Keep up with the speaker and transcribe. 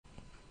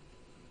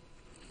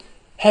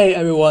Hey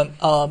everyone,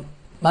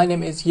 my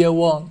name is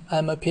Wang.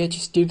 I'm a PhD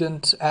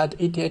student at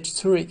ETH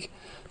Zurich.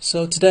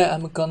 So today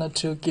I'm going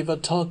to give a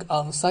talk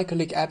on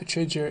cyclic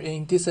arbitrage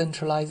in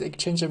decentralized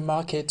exchange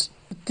market.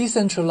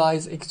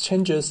 Decentralized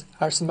exchanges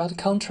are smart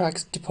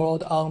contracts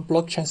deployed on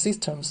blockchain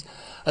systems.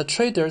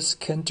 Traders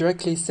can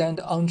directly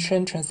send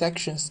on-chain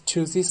transactions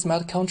to these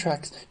smart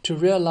contracts to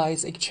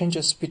realize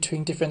exchanges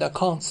between different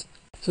accounts.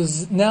 So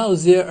now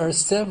there are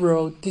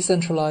several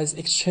decentralized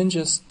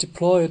exchanges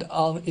deployed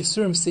on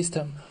Ethereum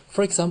system.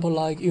 For example,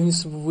 like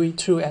Uniswap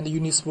V2 and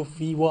Uniswap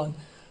V1.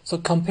 So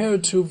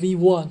compared to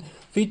V1,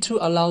 V2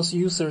 allows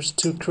users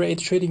to create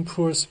trading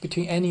pools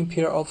between any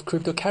pair of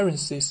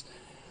cryptocurrencies,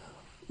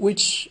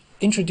 which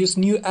introduce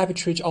new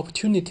arbitrage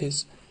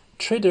opportunities.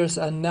 Traders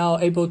are now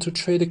able to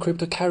trade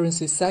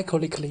cryptocurrency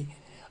cyclically.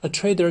 A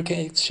trader can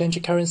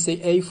exchange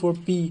currency A for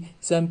B,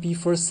 then B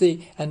for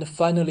C, and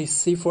finally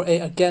C for A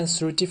again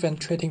through different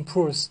trading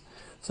pools.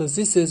 So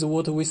this is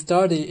what we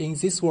study in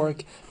this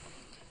work.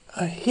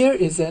 Here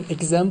is an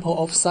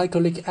example of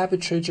cyclic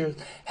arbitrage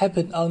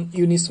happened on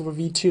Uniswap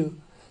V2.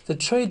 The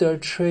trader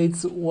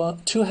trades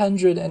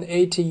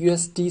 280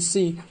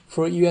 USDC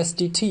for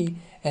USDT,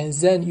 and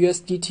then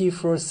USDT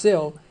for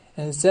sale,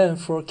 and then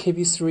for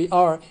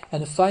KB3R,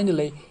 and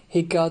finally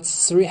he got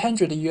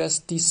 300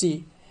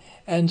 USDC.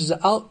 And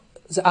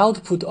the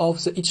output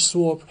of each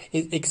swap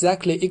is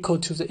exactly equal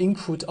to the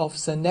input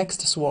of the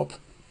next swap.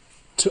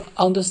 To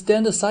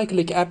understand the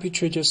cyclic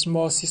arbitrages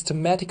more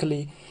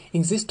systematically,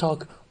 in this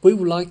talk, we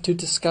would like to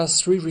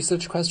discuss three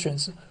research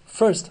questions.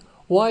 First,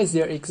 why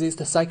there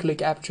exist cyclic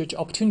arbitrage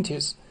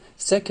opportunities?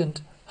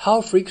 Second,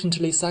 how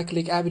frequently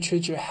cyclic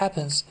arbitrage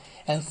happens?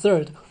 And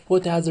third,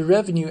 what are the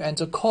revenue and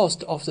the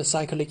cost of the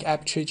cyclic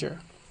arbitrage?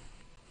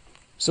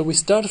 So we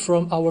start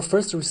from our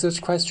first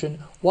research question,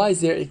 why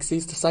there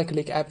exists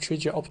cyclic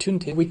arbitrage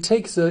opportunity. We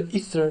take the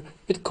Ether,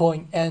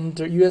 Bitcoin, and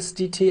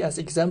USDT as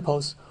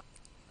examples.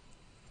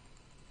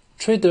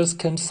 Traders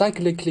can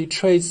cyclically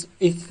trade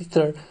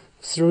Ether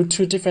through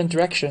two different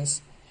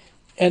directions.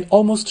 And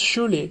almost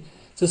surely,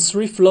 the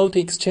three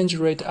floating exchange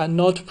rates are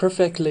not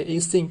perfectly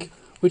in sync,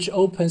 which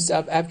opens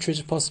up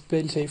arbitrage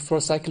possibility for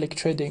cyclic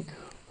trading.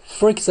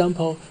 For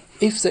example,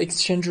 if the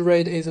exchange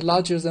rate is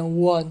larger than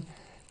 1,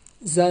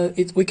 then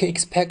we can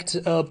expect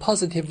a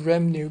positive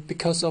revenue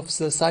because of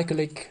the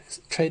cyclic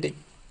trading.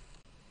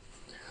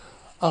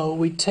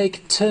 We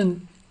take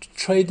 10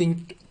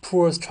 trading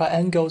pools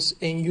triangles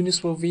in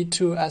Uniswap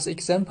V2 as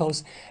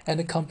examples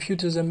and compute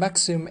the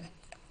maximum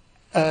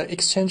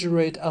exchange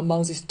rate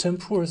among these 10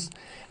 pools,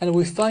 and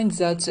we find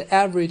that the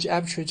average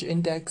arbitrage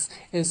index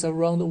is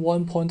around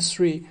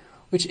 1.3,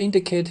 which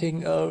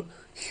indicating a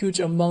huge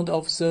amount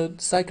of the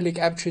cyclic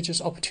arbitrage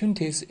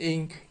opportunities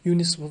in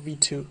Uniswap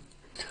V2.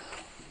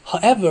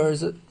 However,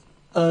 the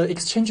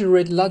exchange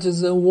rate larger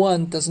than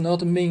 1 does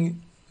not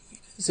mean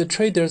the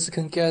traders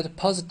can get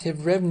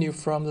positive revenue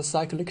from the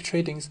cyclic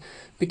tradings,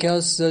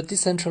 because the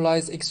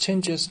decentralized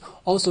exchanges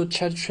also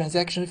charge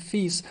transaction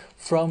fees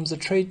from the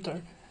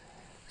trader.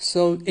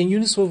 So in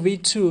Uniswap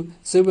V2,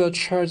 they will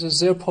charge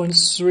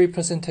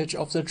 0.3%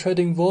 of the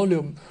trading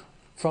volume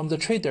from the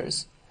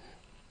traders.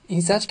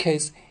 In such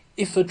case,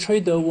 if a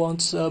trader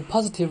wants a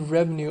positive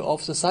revenue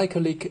of the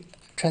cyclic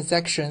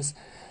transactions,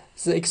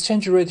 the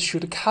exchange rate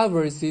should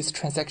cover these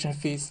transaction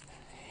fees.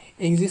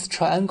 In these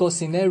triangle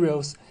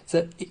scenarios,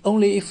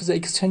 only if the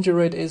exchange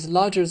rate is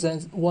larger than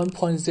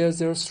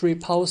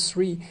 1.003 power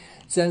 3,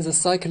 then the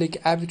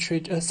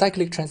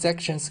cyclic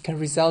transactions can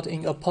result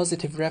in a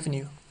positive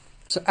revenue.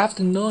 So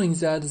after knowing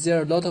that there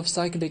are a lot of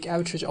cyclic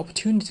arbitrage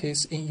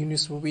opportunities in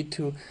Uniswap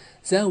V2,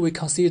 then we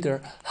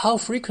consider how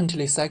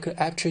frequently cyclic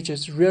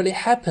arbitrage really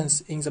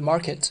happens in the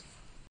market.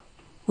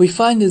 We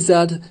find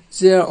that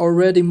there are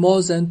already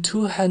more than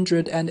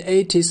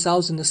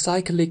 280,000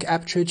 cyclic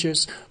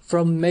arbitrages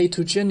from May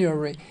to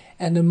January,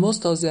 and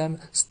most of them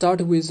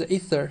start with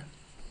Ether.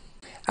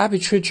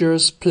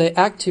 Arbitrageurs play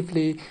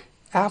actively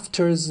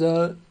after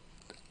the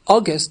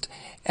August,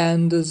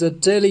 and the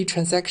daily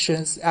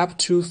transactions up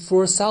to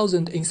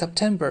 4,000 in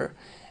September,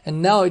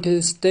 and now it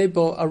is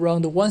stable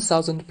around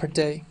 1,000 per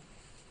day.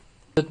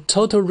 The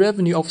total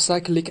revenue of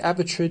cyclic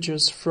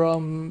arbitrages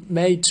from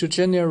May to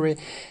January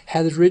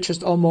has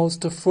reached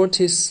almost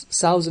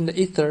 40,000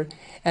 Ether,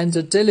 and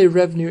the daily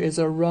revenue is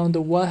around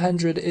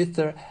 100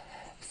 Ether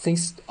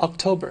since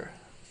October.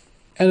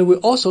 And we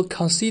also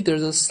consider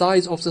the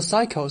size of the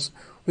cycles.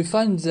 We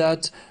find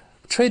that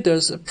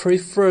traders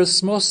prefer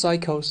small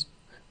cycles,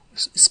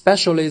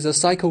 especially the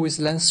cycle with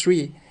length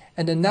 3.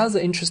 And another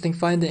interesting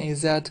finding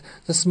is that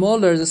the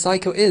smaller the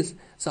cycle is,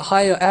 the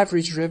higher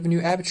average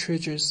revenue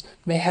arbitrages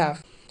may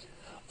have.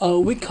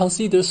 We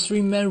consider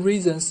three main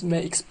reasons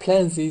may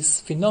explain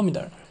this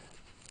phenomenon.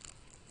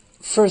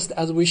 First,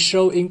 as we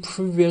showed in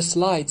previous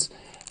slides,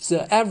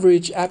 the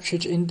average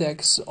arbitrage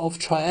index of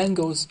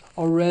triangles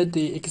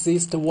already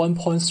exists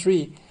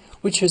 1.3,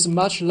 which is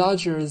much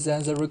larger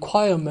than the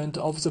requirement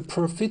of the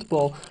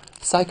profitable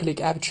cyclic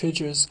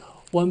arbitrages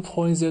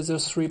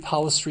 1.003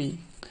 power 3.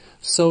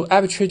 So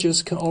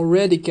arbitrageurs can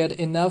already get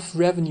enough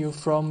revenue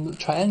from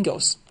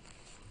triangles.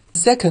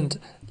 Second,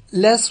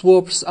 less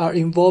swaps are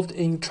involved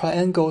in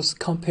triangles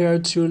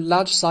compared to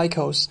large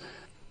cycles,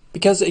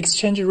 because the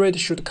exchange rate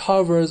should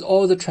cover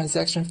all the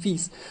transaction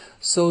fees.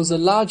 So the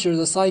larger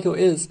the cycle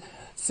is,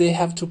 they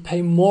have to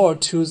pay more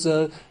to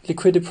the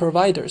liquidity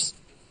providers.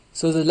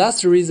 So the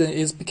last reason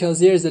is because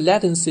there is a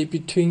latency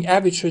between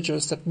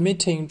arbitrageurs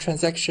submitting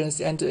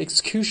transactions and the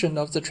execution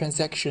of the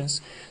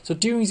transactions. So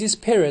during this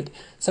period,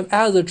 some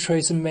other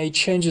trades may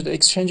change the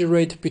exchange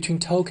rate between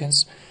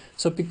tokens.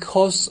 So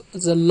because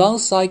the long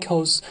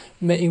cycles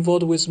may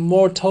involve with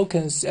more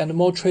tokens and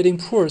more trading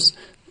pools,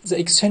 the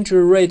exchange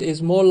rate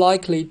is more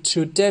likely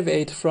to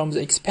deviate from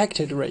the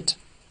expected rate.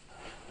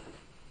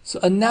 So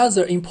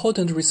another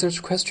important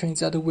research question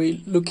that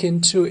we look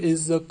into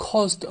is the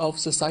cost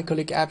of the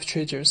cyclic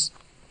arbitrages.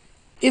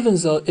 Even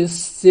though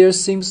there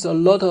seems a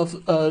lot of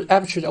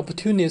arbitrage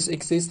opportunities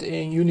exist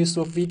in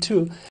Uniswap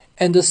v2,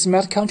 and the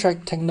smart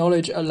contract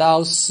technology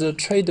allows the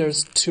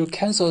traders to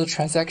cancel the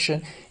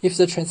transaction if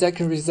the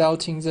transaction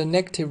results in the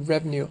negative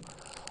revenue.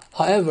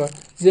 However,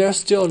 there are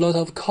still a lot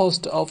of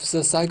cost of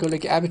the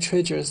cyclic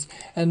arbitrages,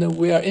 and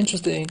we are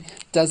interested in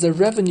that the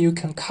revenue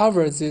can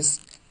cover this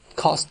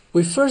cost.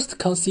 We first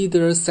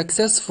consider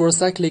successful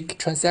cyclic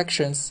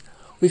transactions.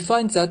 We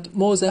find that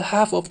more than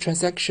half of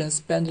transactions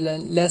spend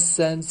less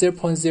than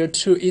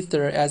 0.02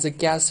 Ether as a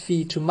gas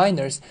fee to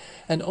miners,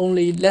 and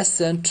only less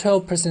than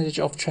 12%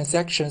 of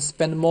transactions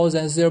spend more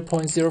than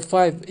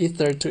 0.05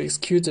 Ether to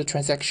execute the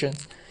transaction.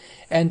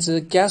 And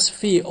the gas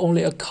fee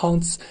only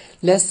accounts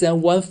less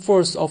than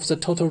 1/4 of the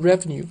total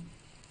revenue.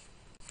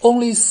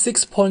 Only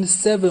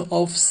 6.7%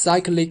 of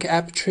cyclic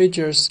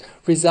arbitrages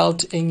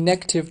result in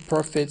negative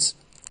profits.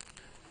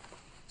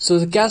 So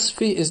the gas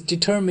fee is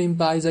determined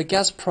by the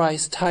gas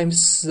price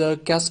times the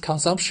gas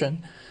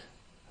consumption.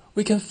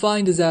 We can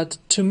find that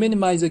to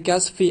minimize the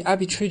gas fee,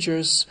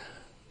 arbitrageurs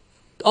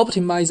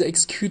optimize the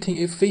executing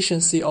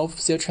efficiency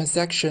of their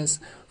transactions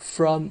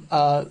from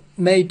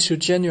May to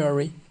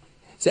January.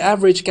 The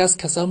average gas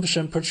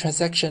consumption per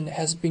transaction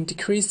has been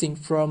decreasing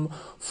from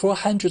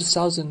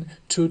 400,000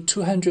 to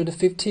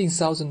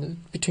 215,000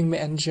 between May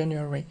and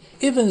January.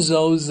 Even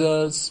though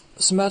the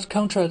smart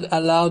contract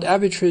allowed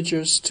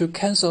arbitrageurs to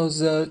cancel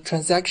the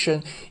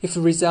transaction if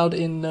it results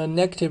in a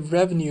negative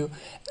revenue,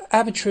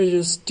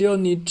 arbitrageurs still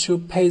need to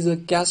pay the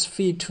gas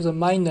fee to the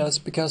miners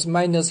because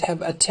miners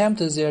have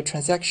attempted their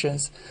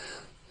transactions.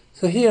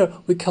 So here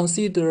we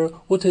consider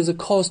what is the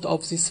cost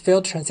of this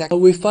failed transaction.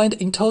 We find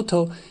in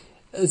total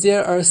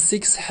there are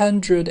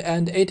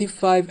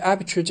 685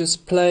 arbitrageurs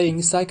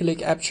playing cyclic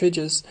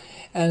arbitrages,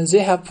 and they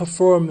have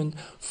performed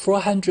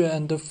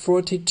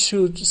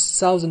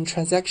 442,000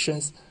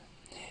 transactions.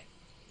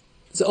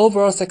 The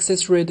overall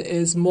success rate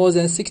is more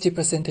than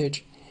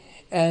 60%,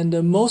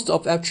 and most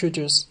of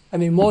arbitrageurs,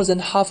 more than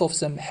half of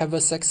them, have a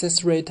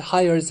success rate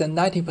higher than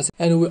 90%.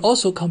 And we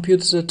also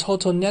compute the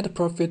total net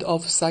profit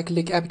of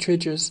cyclic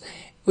arbitrageurs,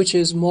 which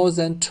is more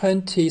than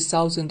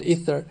 20,000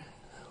 Ether,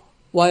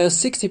 while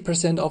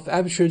 60% of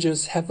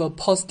arbitrageurs have a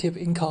positive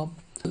income.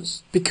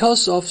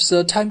 Because of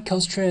the time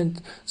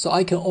constraint, so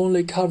I can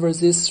only cover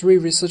these 3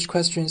 research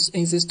questions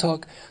in this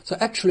talk. So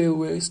actually,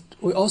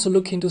 we also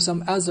look into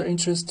some other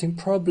interesting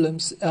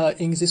problems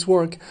in this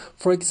work.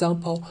 For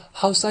example,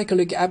 how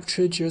cyclic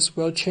arbitrages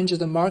will change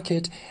the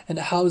market, and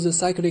how the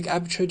cyclic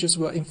arbitrages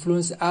will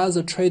influence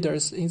other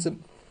traders in the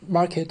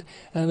market.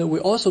 And we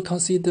also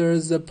consider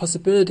the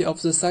possibility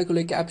of the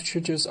cyclic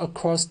arbitrages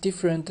across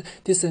different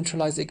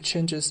decentralized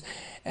exchanges.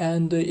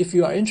 And if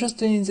you are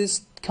interested in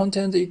this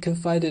content, you can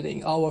find it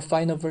in our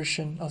final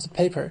version of the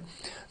paper.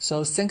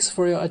 So thanks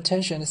for your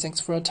attention,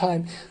 thanks for your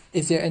time.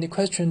 Is there any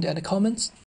questions and comments?